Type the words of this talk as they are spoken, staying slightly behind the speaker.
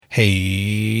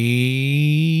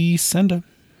Hey, Senda.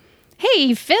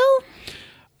 Hey, Phil.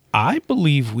 I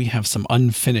believe we have some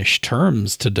unfinished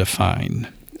terms to define.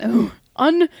 Oh,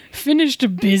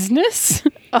 unfinished business?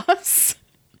 Us?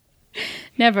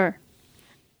 Never.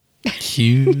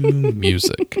 Cue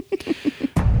music.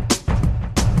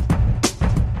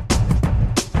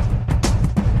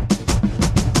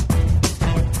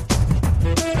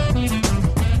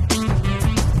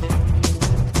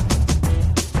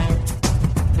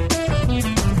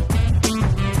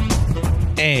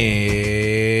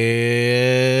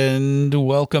 And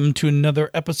welcome to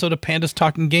another episode of Pandas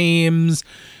Talking Games.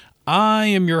 I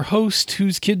am your host,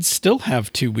 whose kids still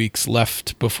have 2 weeks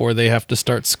left before they have to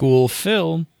start school,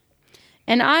 Phil.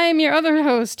 And I'm your other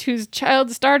host, whose child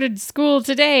started school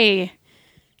today.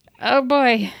 Oh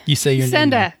boy. You say your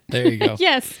Senda. name. There you go.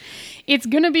 Yes. It's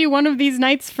going to be one of these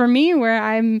nights for me where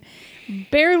I'm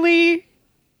barely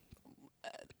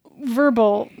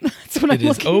verbal. That's what It I'm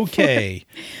is looking okay.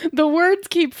 for. The words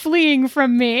keep fleeing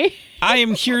from me. I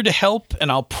am here to help,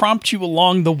 and I'll prompt you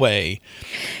along the way.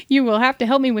 You will have to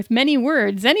help me with many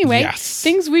words. Anyway, Yes.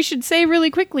 Things we should say really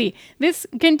quickly. This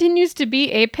continues to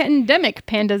be a Pandemic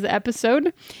Pandas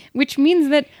episode, which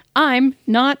means that I'm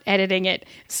not editing it.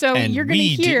 So And you're going to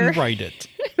we hear... didn't write it.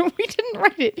 We didn't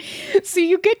write it. So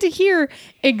you get to hear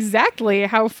exactly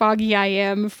how foggy I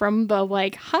am from the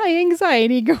high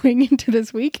anxiety going into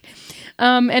this week.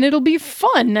 And it'll be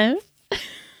fun.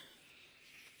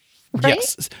 Right?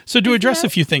 Yes. So to address a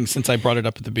few things, since I brought it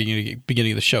up at the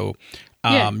beginning of the show,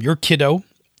 your kiddo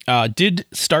did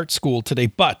start school today,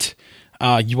 but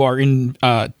you are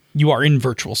in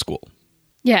virtual school.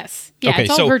 Yes. Yeah, Okay,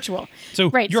 it's all virtual.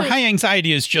 So right, your high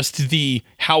anxiety is just the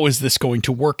how is this going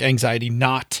to work anxiety,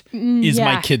 not is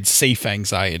my kid safe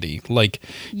anxiety.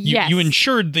 Yes. You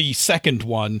insured the second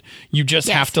one. You just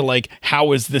have to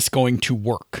how is this going to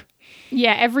work?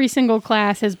 Yeah, every single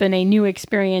class has been a new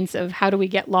experience of how do we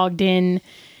get logged in,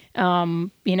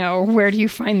 where do you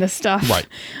find the stuff? Right.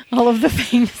 All of the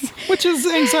things. Which is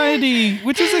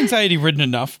anxiety ridden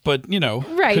enough, but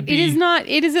Right. could be...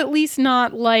 It is at least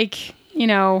not what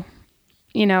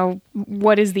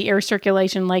is the air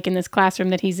circulation like in this classroom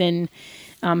that he's in?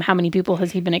 How many people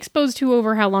has he been exposed to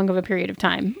over how long of a period of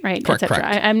time, right? Correct.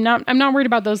 I'm not worried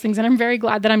about those things, and I'm very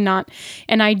glad that I'm not.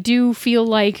 And I do feel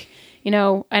like,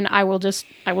 and I will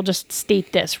just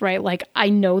state this, right? I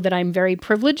know that I'm very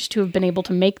privileged to have been able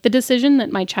to make the decision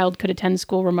that my child could attend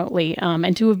school remotely,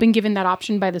 and to have been given that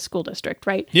option by the school district,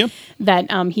 right? Yep.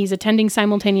 That he's attending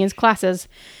simultaneous classes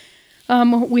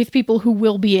with people who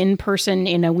will be in person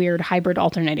in a weird hybrid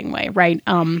alternating way, right?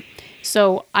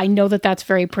 So I know that that's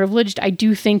very privileged. I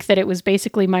do think that it was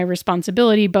basically my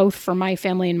responsibility, both for my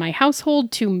family and my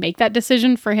household, to make that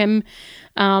decision for him,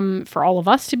 for all of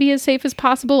us to be as safe as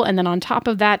possible. And then on top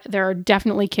of that, there are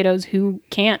definitely kiddos who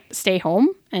can't stay home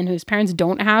and whose parents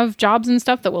don't have jobs and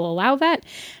stuff that will allow that.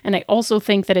 And I also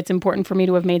think that it's important for me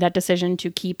to have made that decision to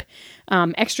keep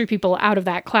extra people out of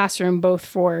that classroom, both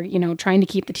for, trying to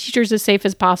keep the teachers as safe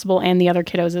as possible and the other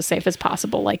kiddos as safe as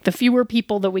possible. The fewer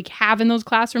people that we have in those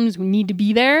classrooms who need to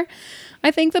be there,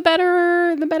 I think the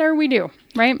better we do,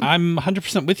 right? I'm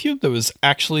 100% with you. There was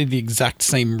actually the exact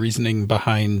same reasoning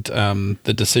behind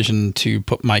the decision to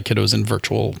put my kiddos in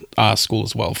virtual school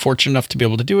as well. Fortunate enough to be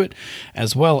able to do it,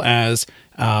 as well as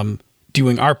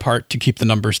doing our part to keep the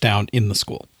numbers down in the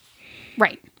school.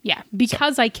 Right. Yeah.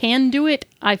 Because I can do it,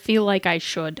 I feel like I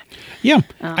should. Yeah.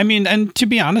 And to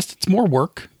be honest, it's more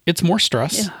work. It's more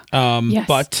stress. Yes.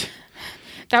 But...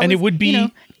 It would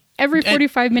be... every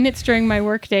 45 minutes during my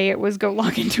workday, it was go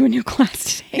log into a new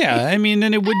class today. Yeah,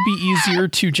 and it would be easier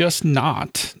to just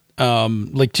not,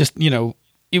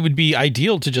 it would be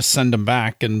ideal to just send them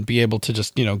back and be able to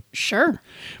just, Sure.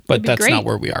 But that's not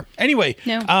where we are. Anyway,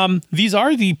 No. These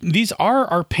are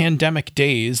our pandemic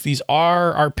days. These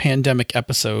are our pandemic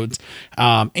episodes.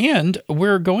 And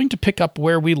we're going to pick up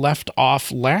where we left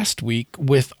off last week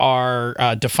with our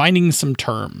defining some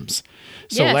terms.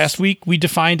 So Yes. last week we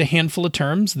defined a handful of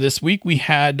terms. This week we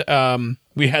had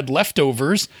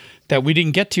leftovers that we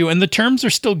didn't get to, and the terms are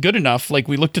still good enough.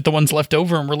 We looked at the ones left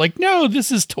over and we're like, no,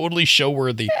 this is totally show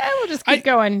worthy. Yeah, we'll just keep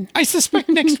going. I suspect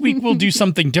next week we'll do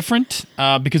something different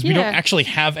because we don't Yeah. actually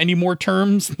have any more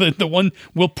terms. The one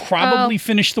we'll probably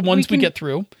finish the ones we get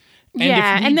through,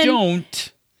 and if we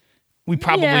don't, we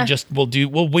probably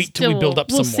we'll wait till we build up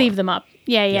some more. We'll save them up.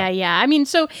 Yeah.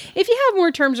 So if you have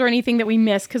more terms or anything that we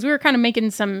missed, because we were kind of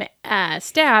making some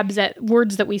stabs at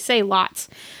words that we say lots,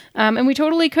 and we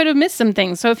totally could have missed some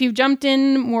things. So if you've jumped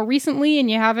in more recently and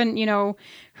you haven't,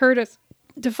 heard us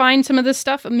define some of this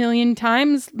stuff a million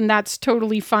times, and that's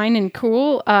totally fine and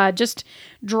cool. Just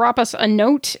drop us a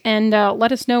note and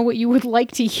let us know what you would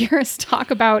like to hear us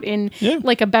talk about in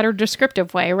like a better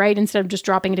descriptive way, right? Instead of just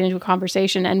dropping it into a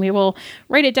conversation. And we will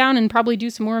write it down and probably do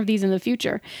some more of these in the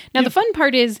future. Now, the fun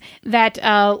part is that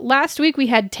last week we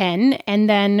had 10, and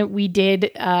then we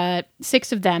did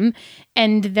 6 of them.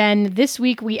 And then this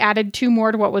week we added 2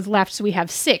 more to what was left, so we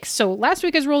have 6. So last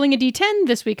week I was rolling a D10.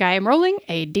 This week I am rolling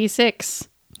a D6.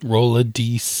 Roll a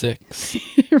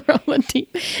D6. Roll a D.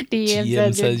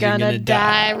 DM says you're gonna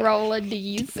die. Roll a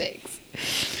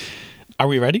D6. Are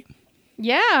we ready?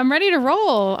 Yeah, I'm ready to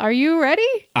roll. Are you ready?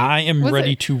 I am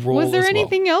ready to roll. Was there as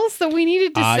anything else that we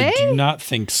needed to say? I do not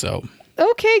think so.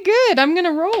 Okay, good. I'm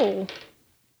gonna roll.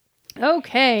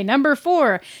 Okay, number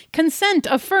 4, consent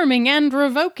affirming and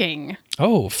revoking.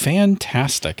 Oh,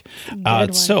 fantastic.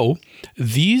 So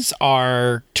these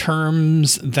are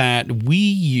terms that we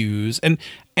use, and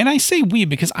I say we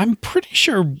because I'm pretty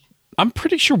sure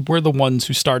we're the ones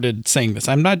who started saying this.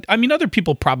 I mean, other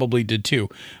people probably did too,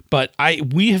 but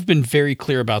we have been very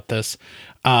clear about this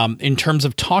in terms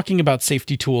of talking about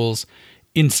safety tools.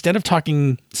 Instead of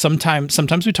talking,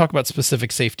 sometimes we talk about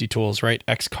specific safety tools, right?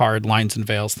 X-Card, lines and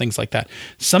veils, things like that.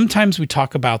 Sometimes we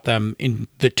talk about them in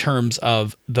the terms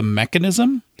of the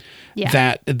mechanism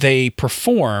that they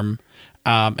perform.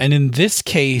 And in this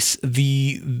case,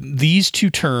 these 2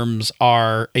 terms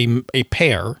are a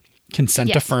pair,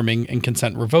 consent affirming and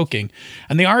consent revoking.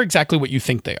 And they are exactly what you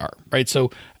think they are, right?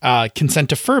 So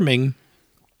consent affirming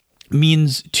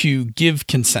means to give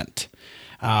consent.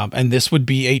 And this would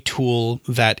be a tool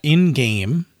that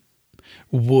in-game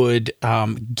would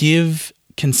give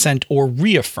consent or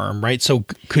reaffirm, right? So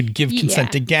could give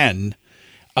consent again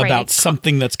about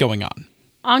something that's going on.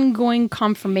 Ongoing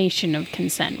confirmation of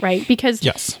consent, right? Because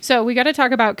so we got to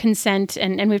talk about consent,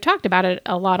 and we've talked about it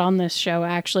a lot on this show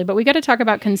actually, but we got to talk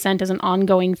about consent as an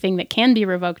ongoing thing that can be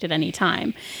revoked at any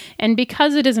time. And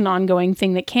because it is an ongoing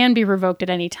thing that can be revoked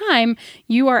at any time,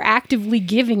 you are actively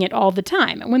giving it all the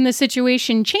time. And when the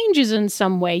situation changes in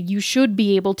some way, you should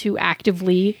be able to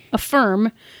actively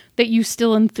affirm that you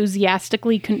still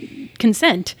enthusiastically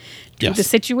consent to the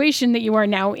situation that you are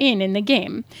now in the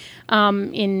game.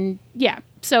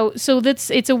 So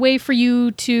it's a way for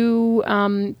you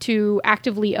to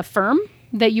actively affirm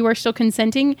that you are still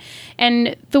consenting.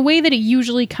 And the way that it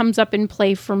usually comes up in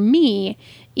play for me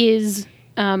is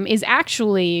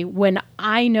actually when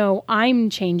I know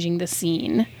I'm changing the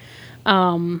scene,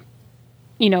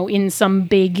 in some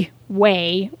big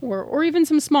way or even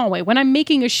some small way. When I'm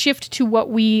making a shift to what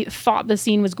we thought the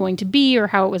scene was going to be or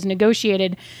how it was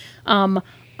negotiated,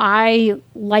 I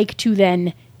like to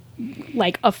then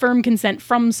affirm consent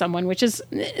from someone, which is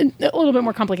a little bit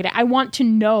more complicated. I want to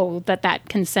know that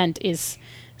consent is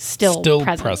still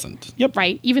present. Yep.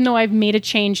 Right. Even though I've made a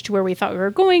change to where we thought we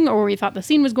were going or where we thought the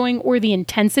scene was going or the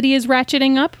intensity is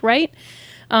ratcheting up, right?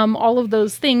 All of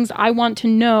those things I want to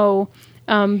know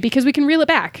because we can reel it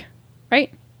back,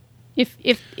 right?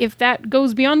 If that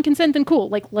goes beyond consent, then cool.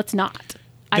 Let's not.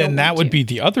 Then that would be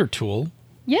the other tool.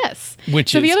 Yes.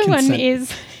 Which so is the other one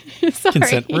is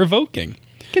consent revoking.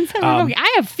 Consent revoking.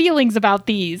 I have feelings about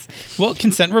these. Well,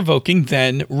 consent revoking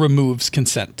then removes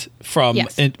consent from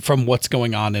what's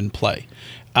going on in play.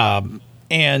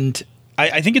 And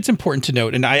I think it's important to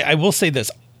note, and I will say this,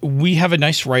 we have a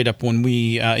nice write-up when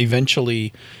we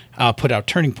eventually put out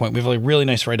Turning Point. We have a really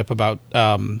nice write-up about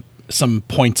some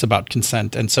points about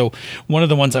consent. And so one of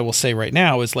the ones I will say right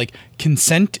now is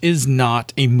consent is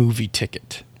not a movie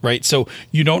ticket. Right. So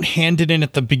you don't hand it in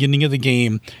at the beginning of the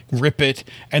game, rip it,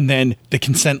 and then the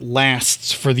consent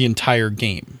lasts for the entire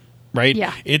game. Right.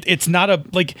 Yeah. It's not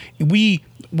we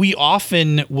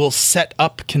often will set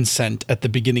up consent at the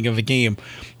beginning of a game.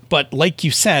 But like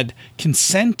you said,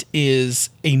 consent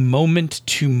is a moment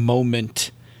to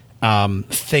moment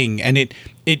thing. And it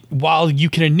while you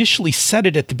can initially set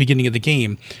it at the beginning of the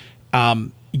game,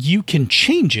 you can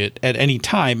change it at any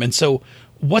time. And so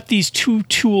what these 2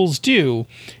 tools do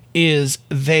is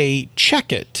they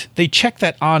check it. They check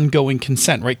that ongoing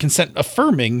consent, right? Consent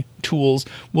affirming tools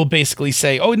will basically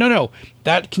say, oh, no,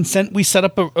 that consent we set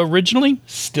up originally,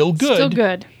 still good. Still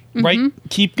good. Mm-hmm. Right?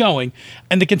 Keep going.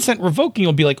 And the consent revoking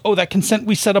will be like, oh, that consent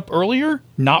we set up earlier,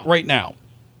 not right now.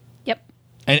 Yep.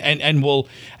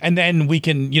 And then we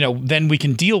can, then we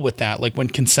can deal with that. When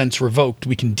consent's revoked,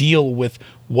 we can deal with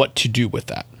what to do with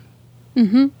that.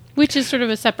 Mm-hmm. Which is sort of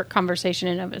a separate conversation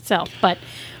in of itself. But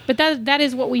that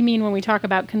is what we mean when we talk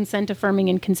about consent affirming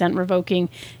and consent revoking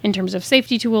in terms of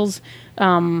safety tools.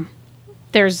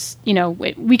 There's,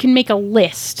 we can make a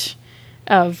list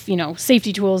of,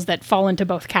 safety tools that fall into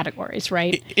both categories,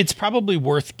 right? It's probably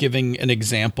worth giving an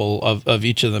example of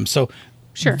each of them. So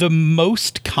sure. The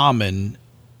most common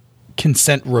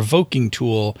consent revoking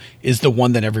tool is the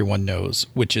one that everyone knows,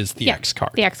 which is the X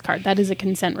card. The X card. That is a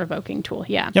consent revoking tool.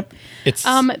 Yeah. Yep. It's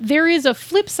there is a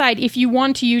flip side if you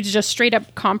want to use just straight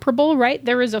up comparable, right?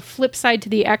 There is a flip side to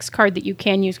the X card that you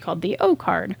can use called the O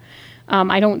card.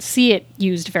 I don't see it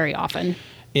used very often.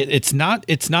 It's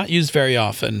not used very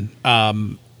often.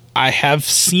 I have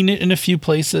seen it in a few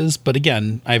places, but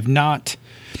again,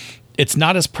 it's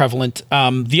not as prevalent.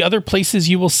 The other places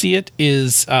you will see it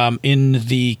is in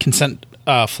the consent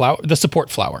flower, the support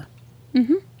flower.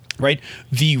 Mm-hmm. Right?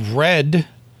 The red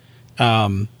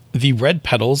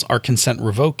petals are consent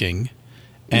revoking,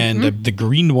 and the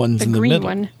green ones in the middle. The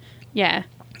green one, yeah.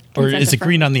 Or is it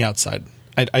green on the outside?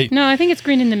 No, I think it's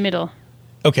green in the middle.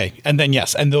 Okay, and then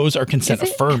yes, and those are consent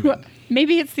affirming.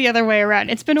 Maybe it's the other way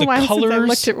around. It's been a while since I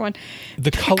looked at one.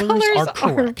 The colors are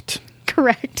correct.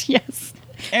 Correct, yes.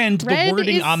 And Red the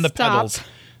wording on the stop.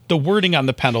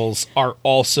 petals are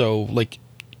also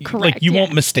correct. You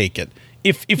won't mistake it.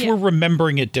 If we're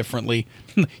remembering it differently,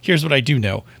 here's what I do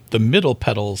know: the middle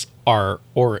petals are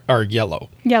yellow.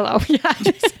 Yellow, yeah.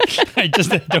 I just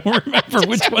don't remember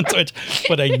which one's which,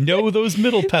 but I know those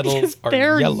middle petals are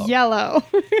yellow. Yellow.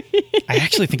 I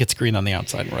actually think it's green on the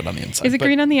outside and red on the inside. Is it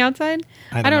green on the outside?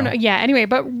 I don't know. Yeah. Anyway,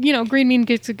 but green means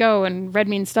get to go and red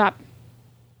means stop.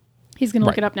 He's going to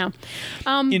look it up now.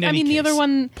 The other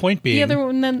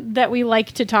one, that we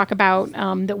like to talk about,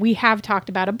 that we have talked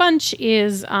about a bunch,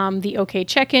 is the OK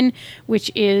Check-in,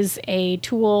 which is a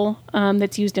tool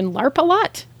that's used in LARP a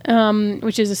lot,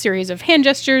 which is a series of hand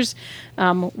gestures,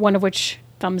 one of which,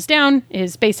 thumbs down,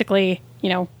 is basically,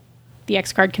 the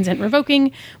X card consent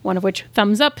revoking, one of which,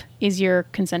 thumbs up, is your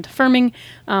consent affirming.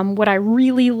 What I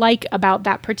really like about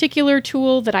that particular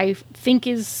tool that I think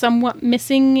is somewhat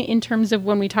missing in terms of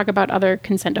when we talk about other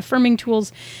consent affirming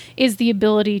tools is the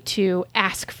ability to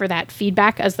ask for that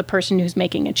feedback as the person who's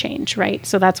making a change, right?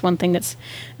 So that's one thing that's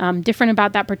different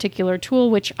about that particular tool,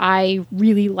 which I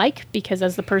really like, because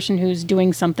as the person who's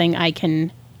doing something, I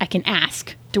can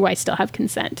ask, do I still have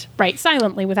consent? Right,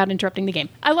 silently without interrupting the game.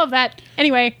 I love that.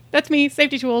 Anyway, that's me.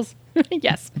 Safety tools.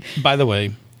 Yes. By the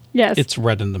way, yes, it's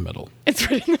red in the middle.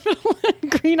 It's red in the middle.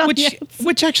 Green on the outside.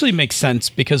 Which actually makes sense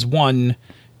because one,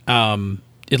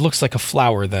 it looks like a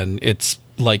flower. Then it's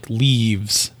like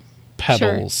leaves,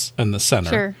 petals in the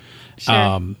center.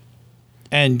 Sure.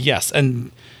 And yes,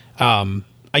 and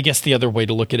I guess the other way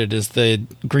to look at it is the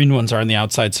green ones are on the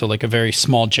outside, so like a very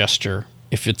small gesture.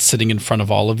 If it's sitting in front of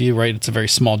all of you, right? It's a very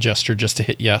small gesture just to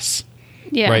hit yes.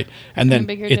 Yeah. Right. And then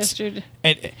bigger it's gesture.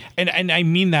 and I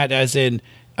mean that as in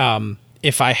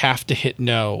if I have to hit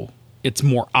no, it's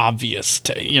more obvious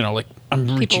to like I'm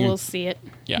reaching. People will see it.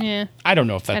 Yeah. I don't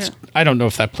know if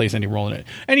that plays any role in it.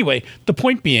 Anyway, the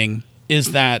point being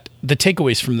is that the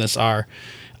takeaways from this are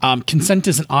consent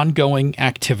is an ongoing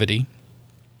activity,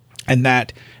 and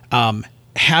that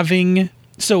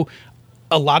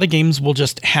a lot of games will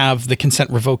just have the consent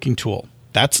revoking tool.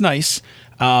 That's nice.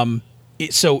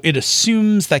 So it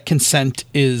assumes that consent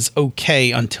is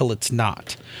okay until it's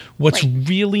not. What's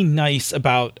really nice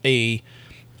about a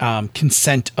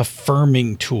consent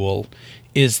affirming tool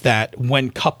is that when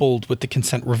coupled with the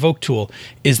consent revoke tool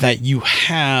is that you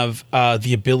have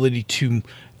the ability to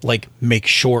make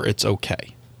sure it's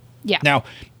okay. Yeah. Now,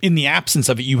 in the absence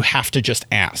of it, you have to just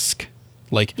ask.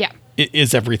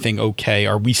 Is everything okay?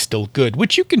 Are we still good?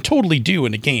 Which you can totally do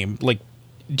in a game.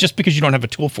 Just because you don't have a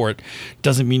tool for it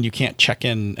doesn't mean you can't check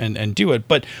in and do it.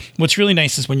 But what's really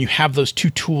nice is when you have those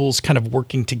two tools kind of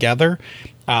working together,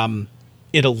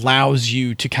 it allows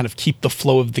you to kind of keep the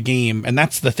flow of the game. And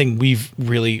that's the thing we've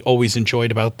really always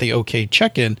enjoyed about the OK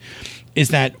Check-in is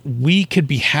that we could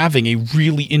be having a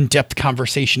really in-depth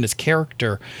conversation as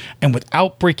character. And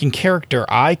without breaking character,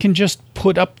 I can just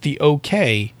put up the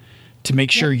OK to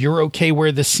make sure you're okay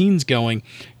where the scene's going.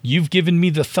 You've given me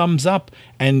the thumbs up,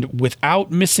 and without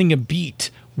missing a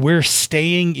beat, we're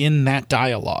staying in that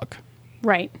dialogue.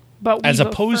 Right. But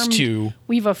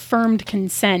we've affirmed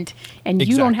consent, and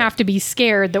you don't have to be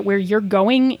scared that where you're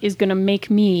going is going to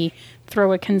make me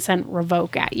throw a consent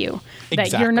revoke at you.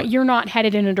 Exactly. That you're not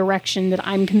headed in a direction that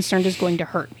I'm concerned is going to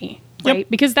hurt me. Right? Yep.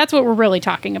 Because that's what we're really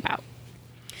talking about.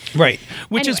 Right.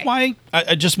 Which is why,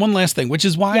 just one last thing, which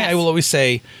is why I will always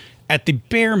say, at the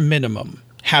bare minimum,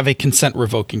 have a consent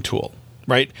revoking tool,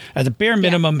 right? At the bare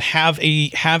minimum, have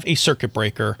a circuit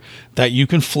breaker that you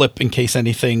can flip in case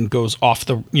anything goes off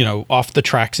the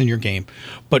tracks in your game.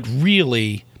 But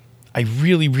really, I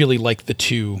really like the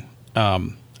two.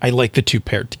 I like the two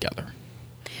paired together.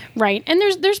 Right, and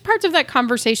there's parts of that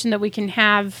conversation that we can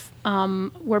have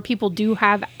where people do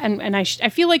have, and I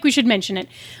feel like we should mention it.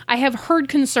 I have heard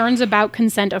concerns about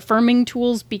consent affirming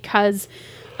tools because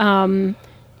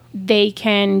they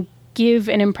can give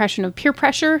an impression of peer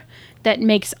pressure that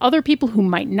makes other people who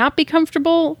might not be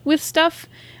comfortable with stuff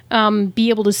be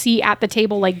able to see at the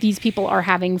table, like, these people are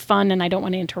having fun and I don't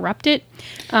want to interrupt it.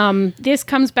 This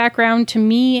comes back around to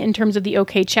me in terms of the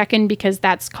okay check-in, because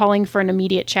that's calling for an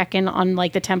immediate check-in on,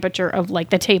 like, the temperature of, like,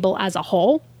 the table as a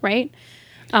whole, right?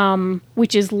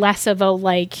 Which is less of a,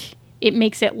 like, it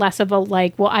makes it less of a,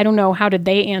 like, well, I don't know, how did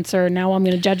they answer? Now I'm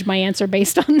going to judge my answer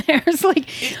based on theirs. Like,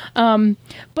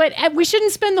 but we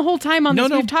shouldn't spend the whole time on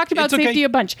this. We've talked about safety a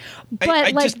bunch,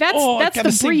 but that's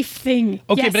the brief thing.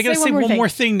 Okay, yes, but I got to say one more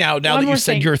thing now that you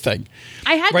said your thing.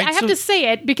 I have to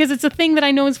say it because it's a thing that I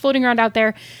know is floating around out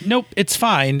there. Nope, it's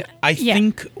fine. I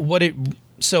think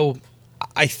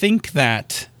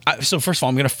so first of all,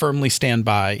 I'm going to firmly stand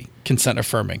by consent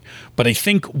affirming. But I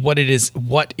think what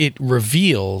it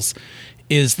reveals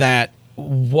is that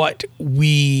what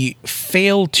we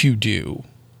fail to do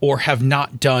or have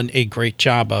not done a great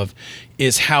job of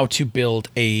is how to build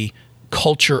a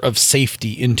culture of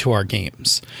safety into our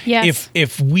games. Yes.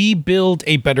 If we build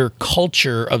a better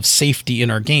culture of safety in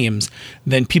our games,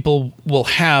 then people will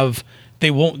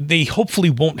they hopefully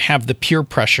won't have the peer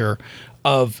pressure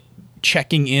of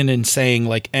checking in and saying,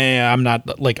 like, I'm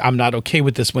not okay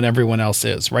with this when everyone else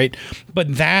is, right?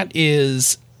 But that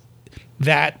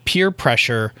peer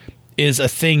pressure is a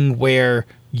thing where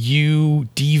you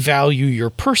devalue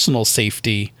your personal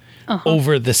safety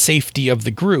over the safety of the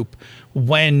group,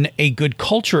 when a good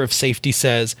culture of safety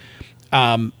says,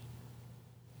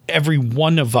 every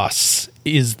one of us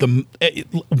is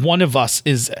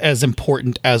as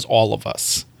important as all of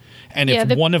us. And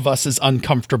if one of us is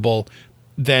uncomfortable,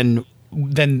 then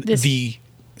the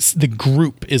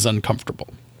group is uncomfortable.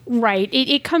 Right.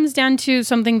 It comes down to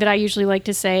something that I usually like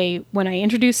to say when I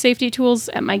introduce safety tools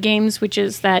at my games, which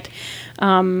is that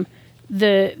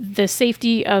the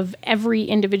safety of every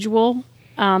individual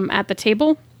at the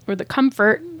table, or the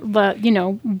comfort,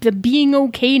 the being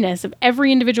okayness of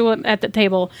every individual at the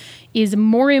table is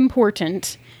more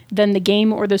important than the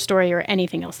game or the story or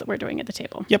anything else that we're doing at the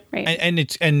table. Yep. Right.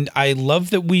 And I love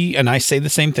that I say the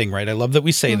same thing, right? I love that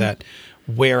we say that,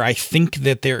 where I think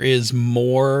that there is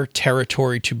more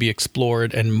territory to be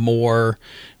explored and more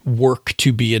work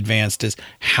to be advanced is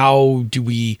how do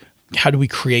we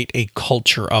create a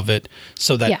culture of it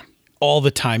so that all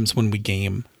the times when we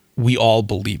game, we all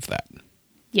believe that.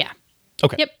 Yeah.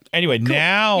 Okay. Yep. Anyway, cool.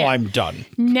 Now I'm done.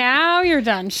 Now you're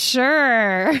done.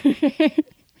 Sure.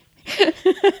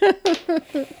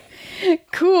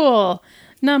 Cool.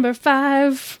 Number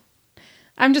 5.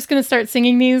 I'm just going to start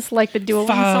singing these like the Dueling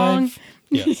song.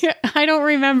 Yes. I don't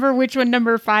remember which one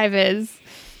number 5 is.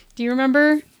 Do you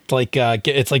remember? It's like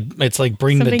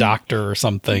bring something, the doctor or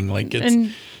something. Like it's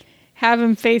and have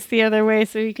him face the other way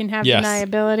so you can have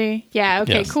deniability. Yeah.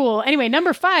 Okay. Yes. Cool. Anyway,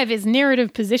 number 5 is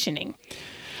narrative positioning.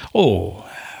 Oh,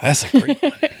 that's a great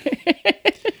one.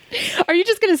 Are you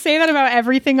just going to say that about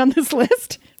everything on this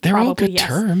list? They're all good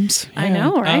terms. Yeah. I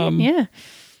know, right? Yeah.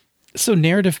 So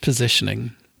narrative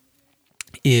positioning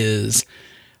is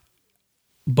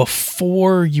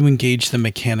before you engage the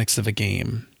mechanics of a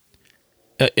game,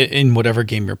 in whatever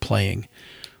game you're playing,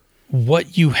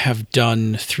 what you have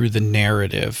done through the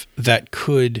narrative that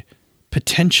could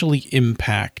potentially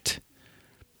impact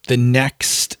the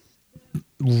next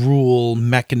rule,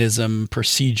 mechanism,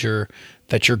 procedure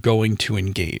that you're going to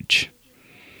engage.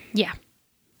 Yeah.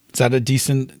 Is that a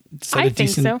decent? I think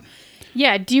so.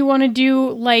 Yeah. Do you want to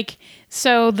do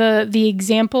the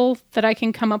example that I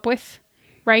can come up with,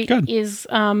 right? Good. Is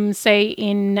say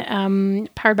in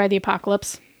Powered by the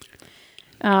Apocalypse.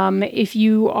 If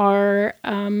you are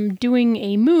doing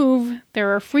a move,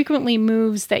 there are frequently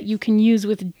moves that you can use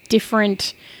with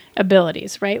different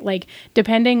abilities, right? Like,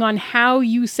 depending on how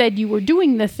you said you were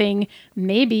doing the thing,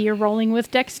 maybe you're rolling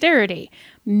with dexterity.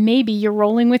 Maybe you're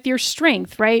rolling with your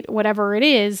strength, right? Whatever it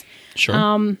is.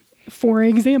 Sure. For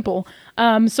example.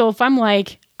 So if I'm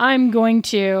like, I'm going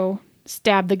to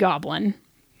stab the goblin,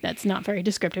 that's not very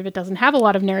descriptive. It doesn't have a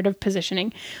lot of narrative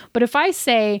positioning. But if I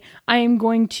say I am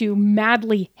going to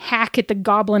madly hack at the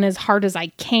goblin as hard as I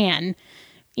can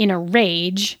in a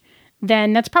rage,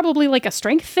 then that's probably like a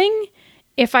strength thing.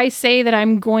 If I say that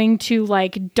I'm going to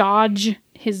like dodge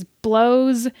his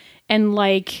blows and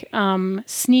like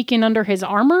sneak in under his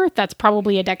armor, that's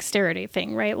probably a dexterity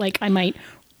thing, right? Like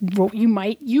you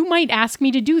might ask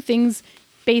me to do things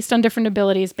based on different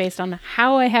abilities, based on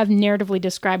how I have narratively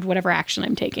described whatever action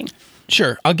I'm taking.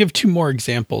 Sure. I'll give 2 more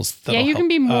examples. You can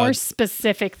be more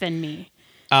specific than me.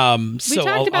 We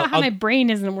talked about how my brain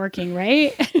isn't working,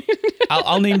 right?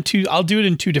 I'll name 2. I'll do it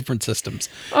in 2 different systems.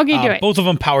 Okay, do it. Both of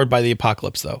them powered by the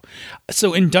Apocalypse, though.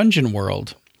 So in Dungeon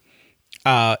World,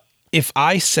 if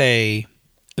I say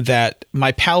that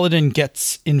my paladin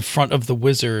gets in front of the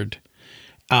wizard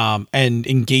and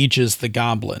engages the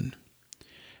goblin,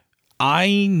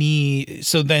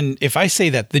 so then if I say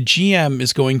that, the GM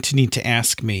is going to need to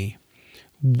ask me,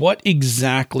 what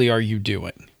exactly are you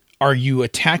doing? Are you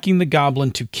attacking the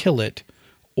goblin to kill it,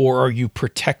 or are you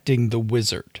protecting the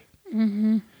wizard?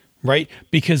 Mm-hmm. Right?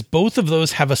 Because both of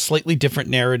those have a slightly different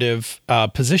narrative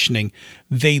positioning.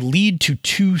 They lead to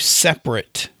two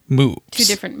separate moves. Two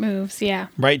different moves, yeah.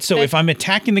 Right? So if I'm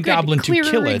attacking the goblin to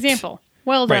kill it... example.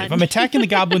 Well done. Right, if I'm attacking the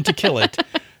goblin to kill it,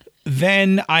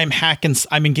 then I'm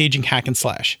engaging hack and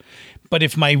slash. But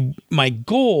if my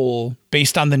goal,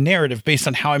 based on the narrative, based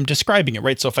on how I'm describing it,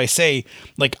 right? So if I say,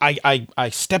 like, I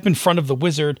step in front of the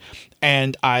wizard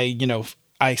and I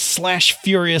slash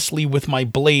furiously with my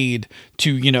blade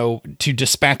to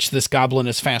dispatch this goblin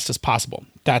as fast as possible.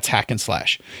 That's hack and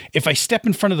slash. If I step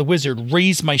in front of the wizard,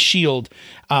 raise my shield,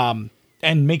 and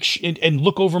and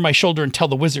look over my shoulder and tell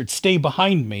the wizard, stay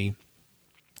behind me,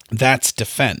 that's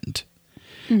defend.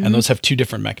 Mm-hmm. And those have two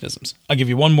different mechanisms. I'll give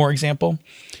you one more example.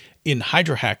 In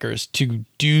Hydra Hackers, to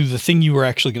do the thing you were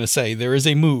actually going to say, there is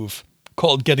a move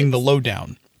called getting the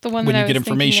lowdown. The one when that you I get was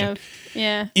information. Of.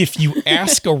 Yeah. If you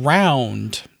ask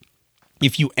around,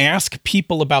 if you ask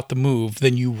people about the move,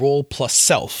 then you roll plus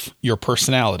self, your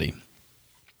personality.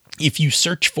 If you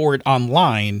search for it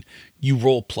online, you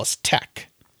roll plus tech,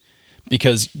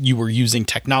 because you were using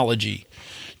technology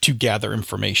to gather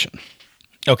information.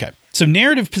 Okay, so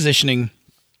narrative positioning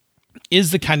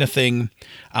is the kind of thing,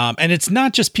 and it's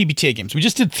not just PBTA games. We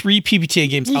just did 3 PBTA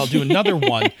games. I'll do another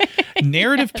one.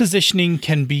 Narrative positioning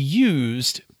can be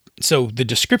used. So the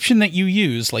description that you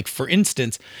use, like for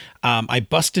instance, I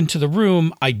bust into the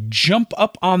room, I jump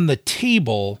up on the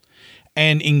table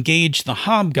and engage the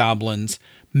hobgoblins,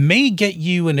 may get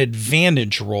you an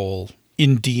advantage roll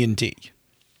in D&D.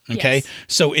 Okay? Yes.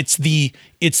 So it's the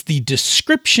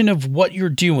description of what you're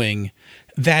doing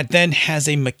that then has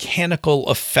a mechanical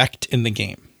effect in the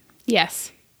game.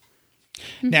 Yes.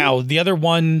 Mm-hmm. Now, the other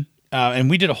one, and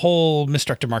we did a whole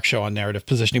Misdirected Mark show on narrative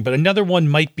positioning, but another one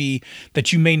might be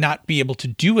that you may not be able to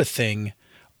do a thing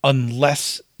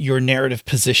unless your narrative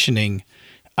positioning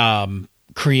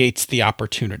creates the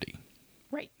opportunity.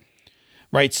 Right.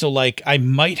 Right. So, like, I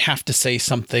might have to say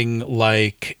something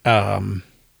like,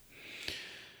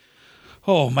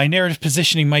 my narrative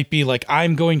positioning might be like,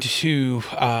 I'm going to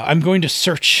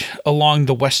search along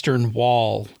the western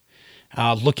wall,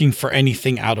 looking for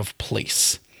anything out of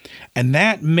place. And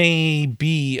that may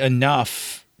be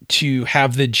enough to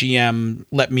have the GM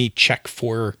let me check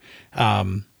for a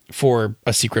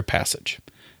secret passage.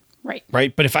 Right.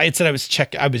 Right. But if I had said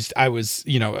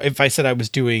if I said I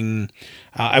was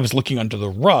looking under the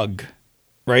rug,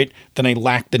 right, then I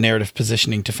lack the narrative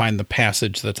positioning to find the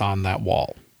passage that's on that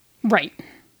wall. Right.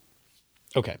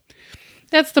 Okay.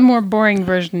 That's the more boring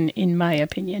version, in my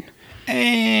opinion.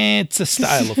 It's a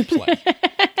style of play.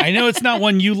 I know it's not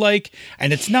one you like,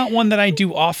 and it's not one that I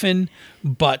do often,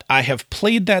 but I have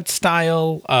played that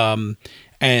style, and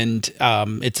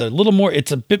it's a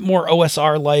bit more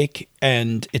OSR-like,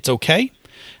 and it's okay.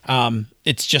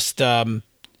 It's just, to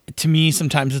me,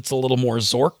 sometimes it's a little more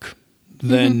Zork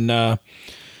than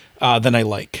I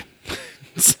like.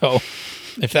 So,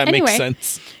 if that makes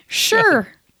sense. Sure.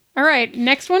 All right,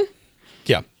 next one?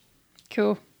 Yeah.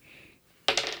 Cool.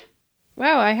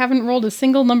 Wow, I haven't rolled a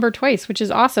single number twice, which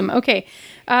is awesome. Okay,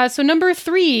 so number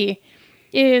 3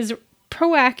 is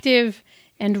proactive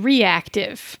and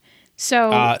reactive.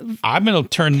 So I'm going to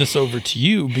turn this over to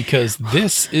you because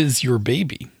this is your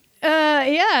baby.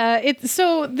 Yeah.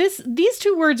 These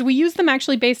two words, we use them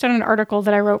actually based on an article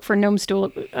that I wrote for Gnome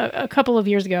Stool a couple of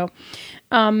years ago.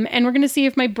 And we're going to see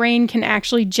if my brain can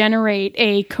actually generate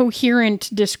a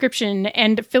coherent description,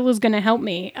 and Phil is going to help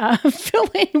me fill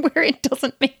in where it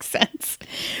doesn't make sense.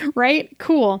 Right?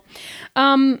 Cool.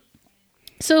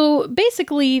 So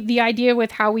basically the idea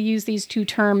with how we use these two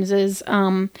terms is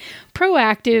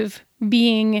proactive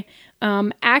being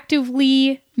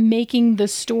actively making the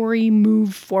story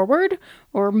move forward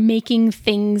or making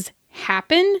things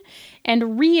happen,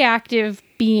 and reactive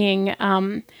being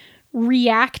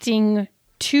reacting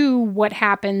to what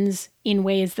happens in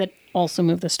ways that also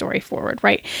move the story forward,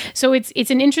 right? So it's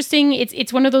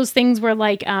one of those things where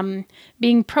like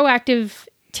being proactive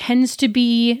tends to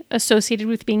be associated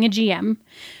with being a GM.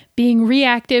 Being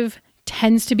reactive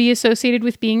tends to be associated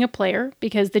with being a player,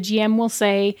 because the GM will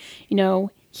say,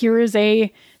 here is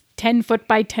a 10-foot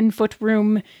by 10-foot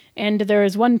room and there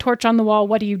is one torch on the wall.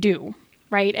 What do you do?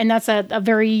 Right? And that's a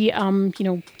very,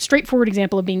 straightforward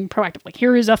example of being proactive. Like,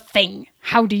 here is a thing.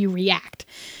 How do you react?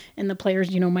 and the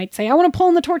players, might say, I want to pull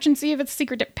in the torch and see if it's a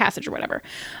secret passage or whatever.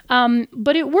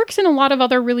 But it works in a lot of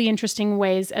other really interesting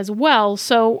ways as well.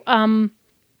 So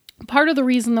part of the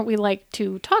reason that we like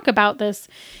to talk about this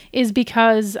is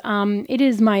because it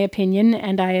is my opinion,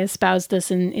 and I espouse this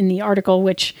in the article,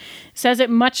 which says it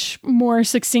much more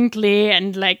succinctly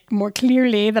and more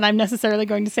clearly than I'm necessarily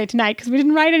going to say tonight, because we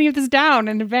didn't write any of this down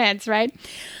in advance, right?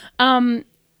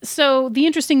 So the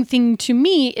interesting thing to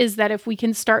me is that if we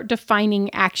can start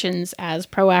defining actions as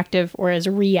proactive or as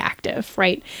reactive,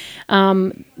 right,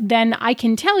 then I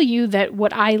can tell you that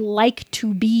what I like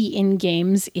to be in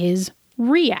games is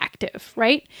reactive,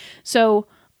 right? So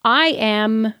I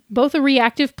am both a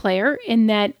reactive player in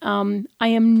that I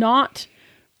am not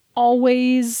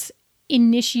always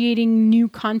initiating new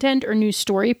content or new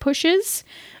story pushes,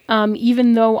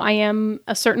 even though I am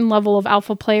a certain level of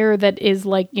alpha player that is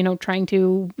trying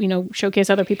to, showcase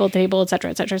other people at the table, et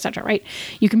cetera, et cetera, et cetera, right?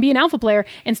 You can be an alpha player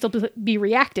and still be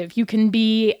reactive. You can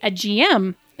be a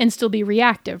GM and still be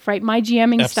reactive, right? My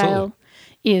GMing style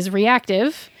is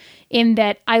reactive, in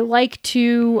that I like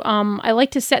to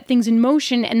set things in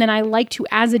motion, and then I like to,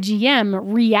 as a GM,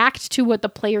 react to what the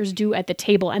players do at the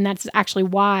table. And that's actually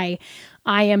why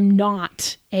I am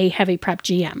not a heavy prep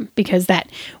GM, because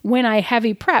that when I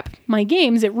heavy prep my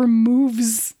games, it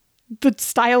removes the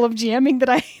style of GMing that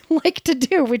I like to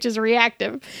do, which is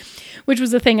reactive, which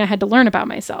was the thing I had to learn about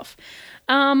myself.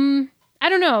 I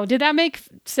don't know. Did that make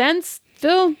sense,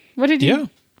 Phil? Did I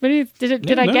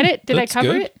get it? Did I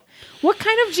cover it? What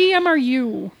kind of GM are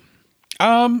you?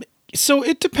 So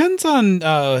it depends on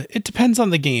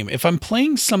the game. If I'm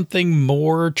playing something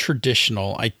more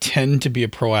traditional, I tend to be a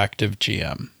proactive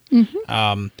GM.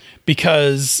 Mm-hmm.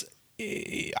 Because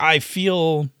I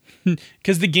feel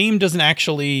because the game doesn't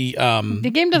actually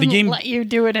the game doesn't let you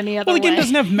do it any other way. Well, the game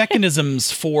doesn't have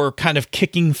mechanisms for kind of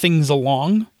kicking things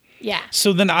along. Yeah.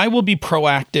 So then I will be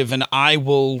proactive, and I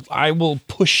will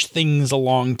push things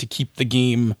along to keep the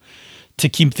game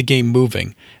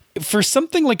moving. For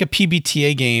something like a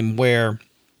PBTA game where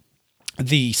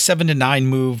the 7 to 9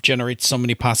 move generates so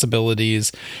many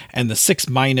possibilities, and the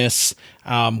 6-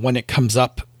 when it comes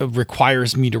up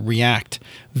requires me to react,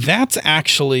 that's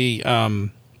actually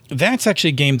a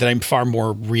game that I'm far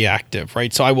more reactive,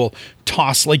 right? So I will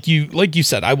toss, like you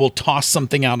said, I will toss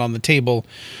something out on the table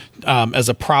as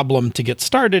a problem to get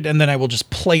started, and then I will just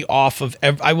play off of.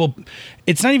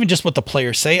 It's not even just what the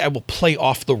players say. I will play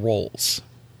off the rolls,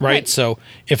 right? So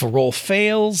if a roll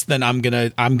fails, then I'm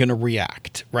gonna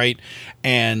react, right?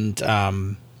 And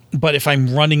but if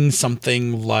I'm running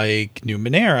something like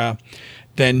Numenera,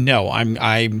 then no,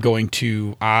 I am going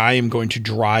to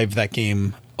drive that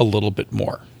game a little bit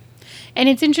more. And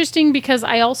it's interesting because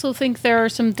I also think there are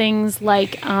some things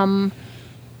like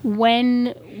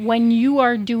when you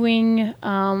are doing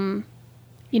hard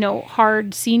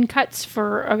scene cuts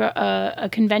for a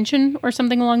convention or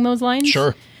something along those lines.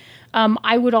 Sure.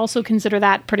 I would also consider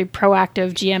that pretty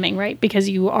proactive GMing, right? Because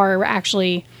you are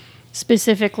actually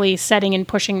specifically setting and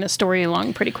pushing the story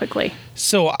along pretty quickly.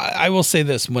 So I will say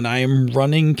this, when I am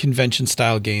running convention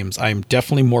style games, I am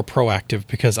definitely more proactive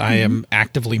because I am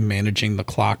actively managing the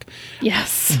clock.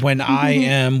 Yes. When I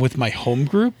am with my home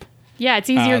group. Yeah, it's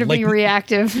easier to be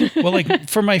reactive. Well, like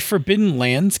for my Forbidden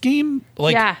Lands game,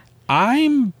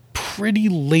 I'm pretty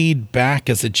laid back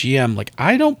as a GM. Like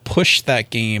I don't push that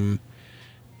game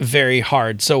very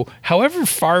hard. So however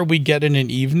far we get in an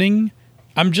evening,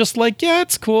 I'm just like, yeah,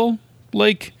 it's cool.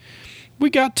 Like we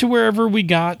got to wherever we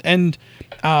got. And,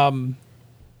 I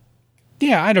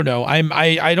don't know.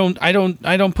 I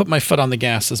don't put my foot on the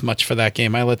gas as much for that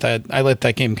game. I let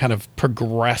that game kind of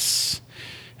progress,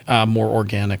 more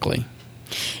organically.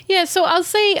 Yeah, so I'll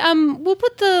say we'll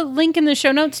put the link in the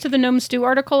show notes to the Gnome Stew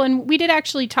article, and we did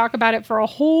actually talk about it for a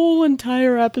whole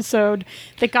entire episode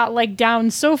that got down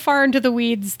so far into the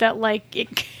weeds that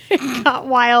it got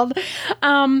wild.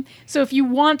 So if you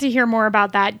want to hear more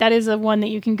about that, that is one that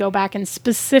you can go back and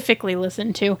specifically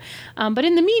listen to. But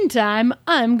in the meantime,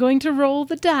 I'm going to roll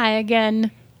the die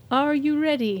again. Are you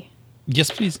ready?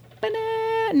 Yes, please.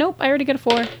 Nope, I already got a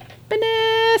 4.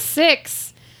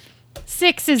 6.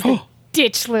 6 is the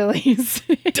ditch lilies.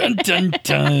 Dun, dun,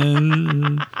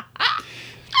 dun.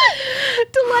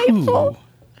 Delightful.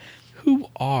 Who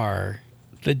are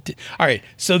the... All right,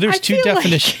 so there's two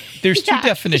definitions. There's two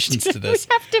definitions to this.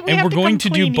 And we're going to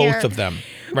do both of them,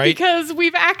 right? Because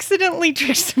we've accidentally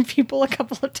tricked some people a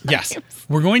couple of times. Yes,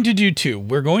 we're going to do two.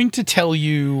 We're going to tell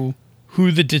you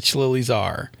who the ditch lilies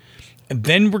are, and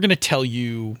then we're going to tell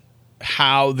you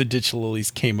how the ditch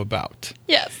lilies came about.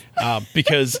 Yes.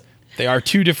 Because... they are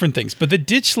two different things. But the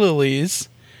ditch lilies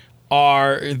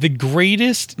are the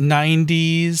greatest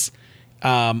 90s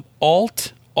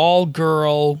alt all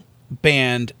girl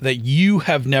band that you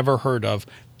have never heard of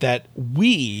that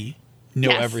we know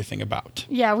Yes. everything about.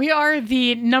 Yeah, we are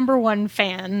the number one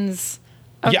fans.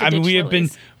 Of Yeah, the I mean, Ditch we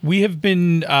Lilies. have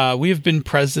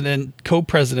been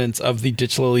co-presidents of the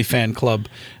Ditch Lily fan club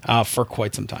for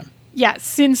quite some time. Yeah,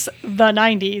 since the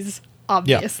 90s,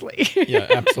 obviously. Yeah,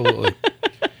 absolutely.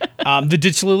 The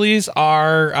Ditch Lilies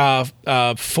are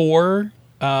four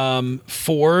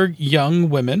young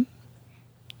women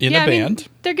in a band.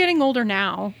 They're getting older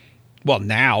now. Well,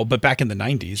 now, but back in the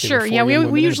 90s. they Sure, were four yeah, young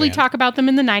women we in a usually band. talk about them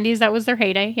in the 90s. That was their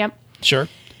heyday, yep. Sure.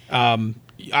 Can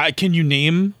you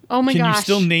name? Oh my Can gosh. you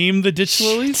still name the Ditch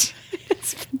Lilies?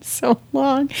 It's been so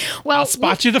long. Well, I'll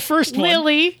spot you the first one.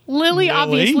 Lily,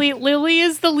 obviously. Lily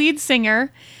is the lead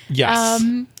singer. Yes.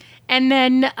 And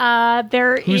then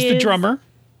Who's the drummer?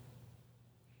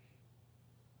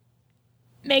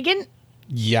 Megan.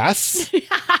 Yes.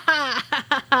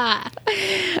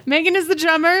 Megan is the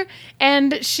drummer,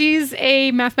 and she's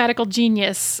a mathematical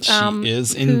genius. She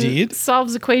is who indeed.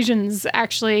 solves equations,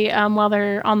 actually, while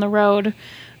they're on the road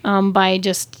by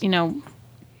just,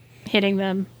 hitting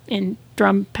them in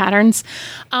drum patterns.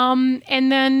 And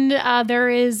then there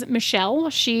is Michelle.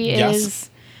 She Yes. is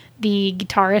the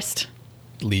guitarist,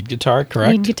 Lead guitar,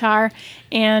 correct? lead guitar.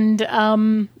 And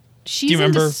she's Do you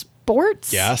remember- into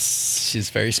sports. Yes. She's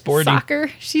very sporty. Soccer.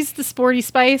 She's the sporty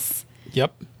spice.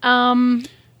 Yep. And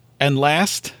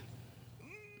last,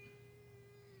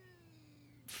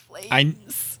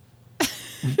 Flames.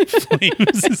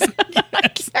 Flames. is- I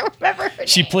can't remember her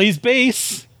She name. plays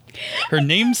bass. Her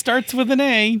name starts with an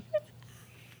A.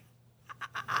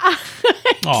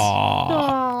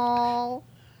 Aw. Oh,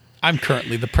 I'm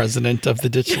currently the president of the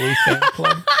Ditch Lily fan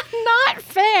club. not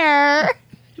fair.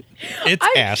 It's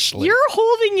Ashley. You're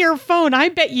holding your phone. I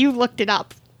bet you looked it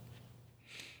up.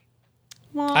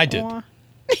 Wah, I did. wah.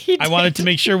 You I wanted to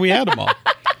make sure we had them all.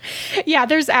 Yeah,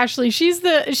 there's Ashley. She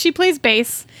plays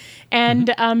bass, and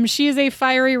Mm-hmm. she is a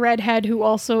fiery redhead who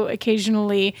also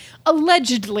occasionally,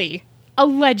 allegedly,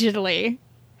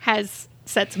 has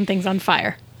set some things on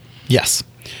fire. Yes.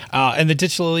 And the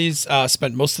Ditch Lilies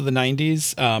spent most of the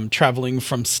 90s traveling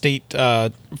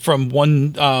from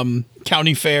one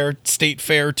county fair, state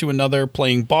fair to another,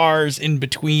 playing bars in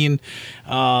between,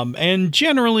 and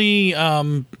generally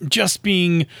just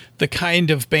being the kind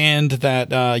of band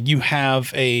that you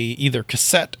have a either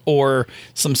cassette or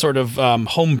some sort of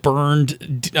home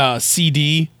burned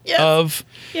CD Yes. of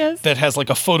Yes. that has like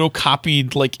a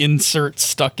photocopied like insert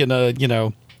stuck in a,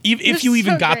 if you This is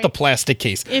even so got great. the plastic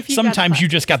case. If you got the Sometimes you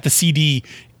plastic just got the CD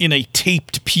in a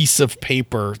taped piece of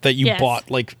paper that you Yes.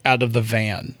 bought like out of the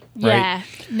van. Right? Yeah.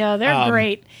 No, they're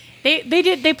great.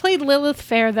 They played Lilith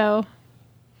Fair though.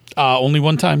 Only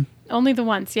one time. Only the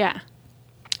once, yeah.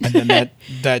 And then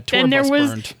that tour Then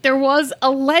bus there was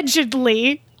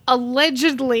allegedly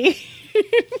burned.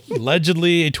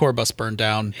 Allegedly, a tour bus burned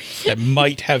down that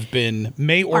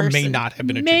may or may arson. not have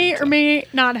been May attributed or to. may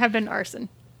not have been arson.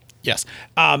 Yes.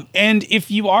 And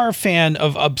if you are a fan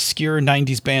of obscure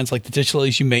 90s bands like the Ditch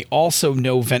Lilies, you may also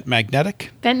know Vent Magnetic.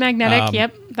 Vent Magnetic,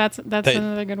 yep. That's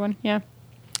another good one. Yeah.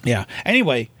 Yeah.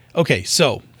 Anyway, okay,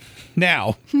 so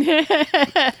now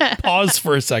pause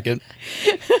for a second.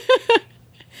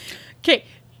 Okay.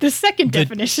 The second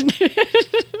definition.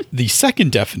 The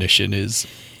second definition is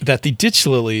that the Ditch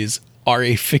Lilies are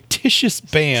a fictitious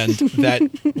band that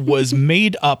was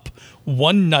made up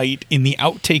one night in the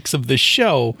outtakes of the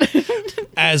show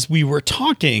as we were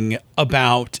talking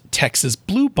about Texas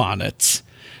bluebonnets,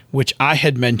 which I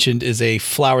had mentioned is a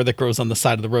flower that grows on the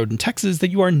side of the road in Texas that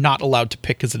you are not allowed to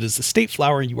pick because it is a state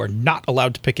flower. You are not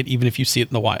allowed to pick it even if you see it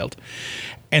in the wild.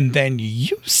 And then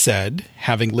you said,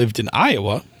 having lived in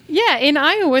Iowa, Yeah, in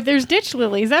Iowa, there's ditch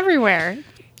lilies everywhere.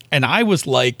 and I was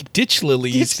like, Ditch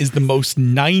Lilies is the most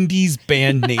 90s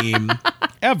band name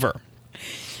ever.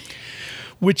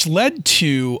 Which led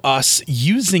to us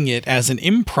using it as an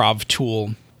improv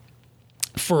tool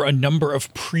for a number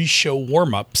of pre-show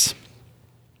warm-ups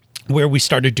where we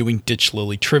started doing Ditch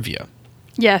Lily trivia.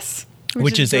 Yes.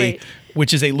 Which is great.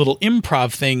 a little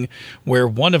improv thing where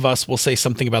one of us will say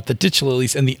something about the Ditch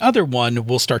Lilies and the other one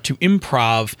will start to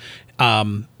improv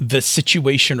the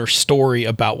situation or story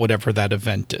about whatever that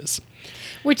event is.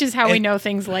 Which is how we know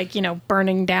things like,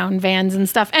 burning down vans and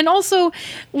stuff. And also,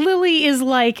 Lily is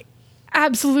like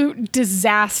absolute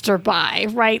disaster buy,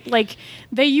 right? Like,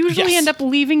 they usually Yes. end up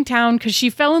leaving town because she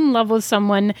fell in love with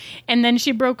someone and then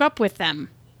she broke up with them.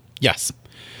 Yes.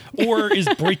 Or is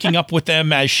breaking up with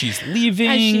them as she's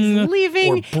leaving.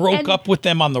 leaving, Or broke and up with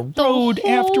them on the The road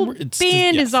whole afterwards.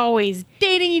 band Yes. is always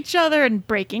dating each other and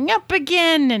breaking up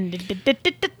again. And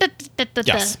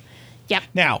Yes. Yep.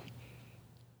 Now,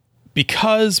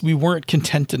 because we weren't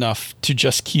content enough to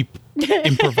just keep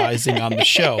improvising on the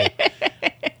show,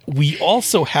 we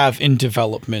also have in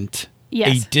development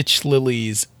Yes. a Ditch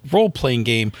Lilies role-playing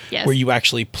game Yes. where you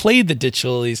actually play the Ditch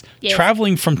Lilies, Yes.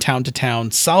 traveling from town to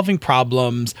town, solving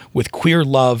problems with queer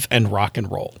love and rock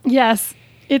and roll. Yes.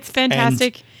 It's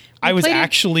fantastic. And We I was played it-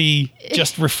 actually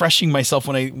just refreshing myself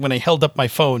when I held up my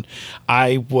phone.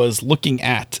 I was looking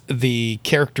at the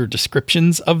character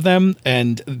descriptions of them,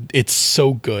 and it's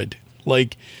so good.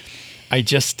 Like,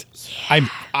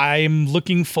 I'm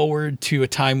looking forward to a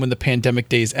time when the pandemic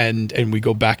days end and we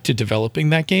go back to developing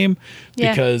that game,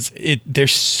 Yeah. because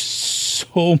there's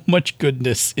so much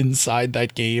goodness inside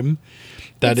that game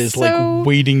that It's is like so-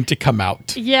 waiting to come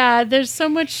out. Yeah, there's so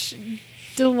much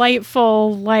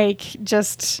delightful, like,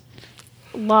 just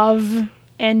love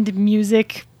and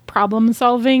music problem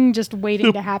solving just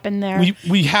waiting to happen there.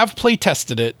 We have play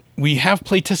tested it. We have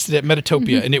play tested it at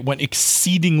Metatopia, Mm-hmm. and it went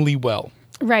exceedingly well.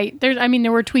 Right. There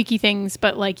were tweaky things,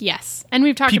 but like, yes. And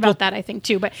we've talked People- about that, I think,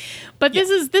 too. But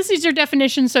this is your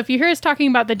definition. So if you hear us talking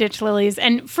about the Ditch Lilies,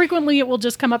 and frequently it will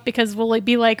just come up because we'll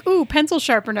be like, ooh, pencil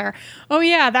sharpener. Oh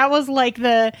yeah, that was like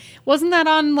wasn't that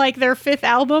on like their 5th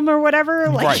album or whatever?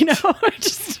 Like, Right. you know,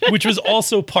 just Which was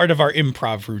also part of our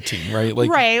improv routine, right?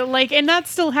 Like, right. Like, and that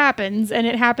still happens, and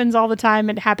it happens all the time.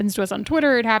 It happens to us on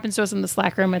Twitter. It happens to us in the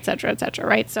Slack room, et cetera,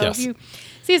 right? So Yes. if you